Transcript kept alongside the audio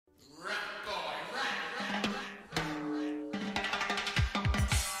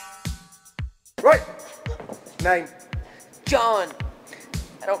Right. Name. John.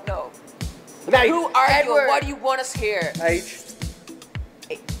 I don't know. Name. Who are Edward. you and why do you want us here? Age.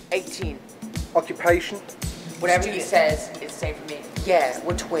 18. Occupation. Whatever he says, it's the same for me. Yeah,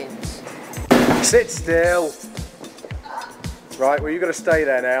 we're twins. Sit still. Right, well, you've got to stay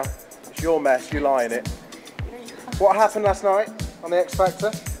there now. It's your mess, you lie in it. What happened last night on the X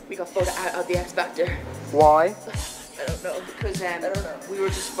Factor? We got voted out of the X Factor. Why? I don't know, because we were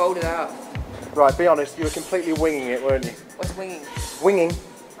just voted out. Right, be honest, you were completely winging it, weren't you? What's winging? Winging,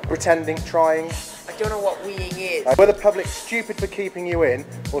 pretending, trying. I don't know what winging is. Were the public stupid for keeping you in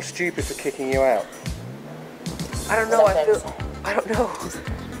or stupid for kicking you out? I don't know, I don't know.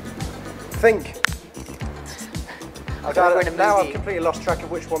 Think. We're in a Now movie. I've completely lost track of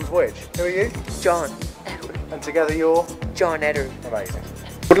which one's which. Who are you? John. Edward. And together you're? John Edward. Amazing.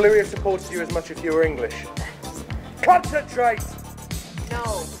 Would Louis have supported you as much if you were English? Concentrate!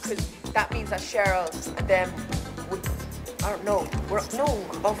 No, because that means that Cheryl and them would, I don't know. No,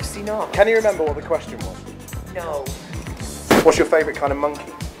 obviously not. Can you remember what the question was? No. What's your favourite kind of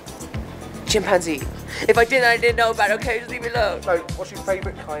monkey? Chimpanzee. If I didn't know about it, okay, just leave me alone. No, what's your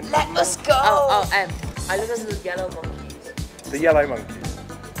favourite kind of monkey? Let us go! I look at the yellow monkeys. The yellow monkeys.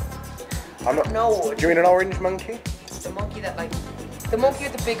 I'm not. No. Do you mean an orange monkey? The monkey that the monkey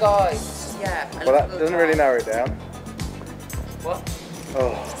with the big eyes. Yeah. Well, that doesn't really narrow it down. What?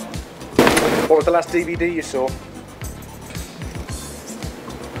 Oh. What was the last DVD you saw?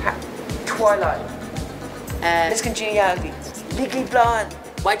 Twilight. Miss Congeniality. Legally Blonde.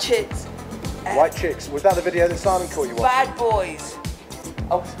 White Chicks. White Chicks. Was that the video that Simon caught you watching? Bad Boys.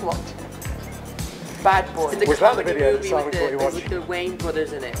 Oh, what? Bad Boys. Was that the video that Simon caught you watching? With the Wayne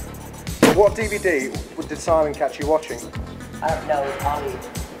brothers in it. What DVD did Simon catch you watching? I don't know, it was Ollie.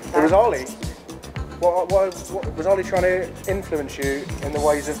 It was Ollie. What was Ollie trying to influence you in the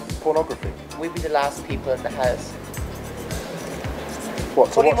ways of pornography? We'd be the last people in the house.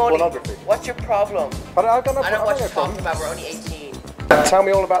 What, to watch pornography? What's your problem? I don't know I don't know what you're problem. talking about, we're only 18. Tell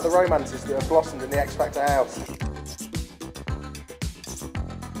me all about the romances that have blossomed in the X Factor house.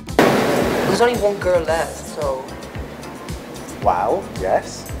 There's only one girl left, so... Wow,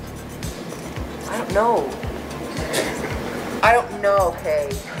 yes. I don't know. I don't know, okay.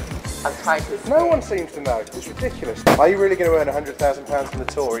 I'm trying to explain. No one seems to know. It's ridiculous. Are you really going to earn £100,000 from the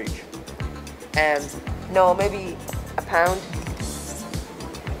tour each? No, maybe £1,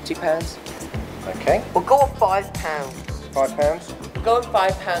 £2. Okay. We'll go with £5. £5? We'll go with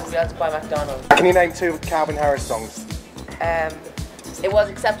 £5, we have to buy McDonald's. Can you name 2 Calvin Harris songs? It was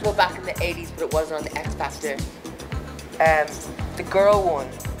acceptable back in the 80s, but it wasn't on the X Factor. The girl one.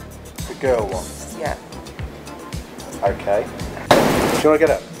 The girl one? Yeah. Okay. Do you want to get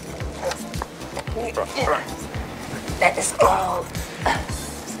up? Let us go.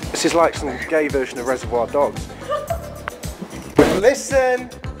 This is like some gay version of Reservoir Dogs. Listen!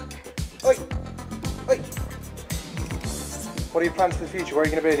 Oi! Oi! What are your plans for the future? Where are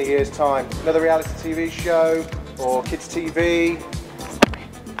you going to be in a year's time? Another reality TV show? Or kids TV?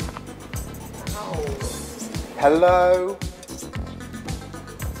 Hello?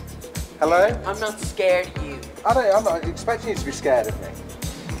 Hello? I'm not scared of you. I'm not expecting you to be scared of me.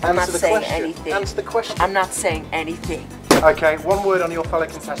 I'm not Answer the saying question. anything. Answer the question. I'm not saying anything. Okay, one word on your fellow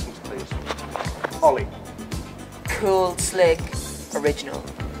contestants, please. Ollie. Cool, slick, original.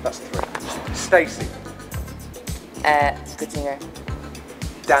 That's 3. Stacey. Good singer.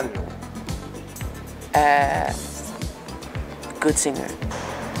 Daniel. Good singer.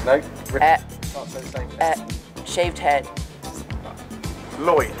 No. Rick. Can't say the same thing. Shaved head.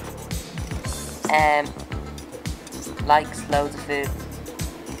 Lloyd. Likes loads of food.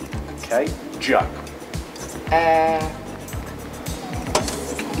 Okay. Joe.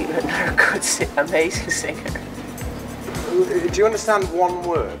 Another good, amazing singer. Do you understand one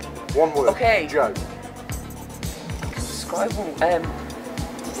word? One word. Okay. Joe. Describe one.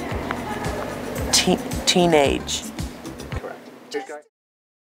 Teenage. Correct. Who's going?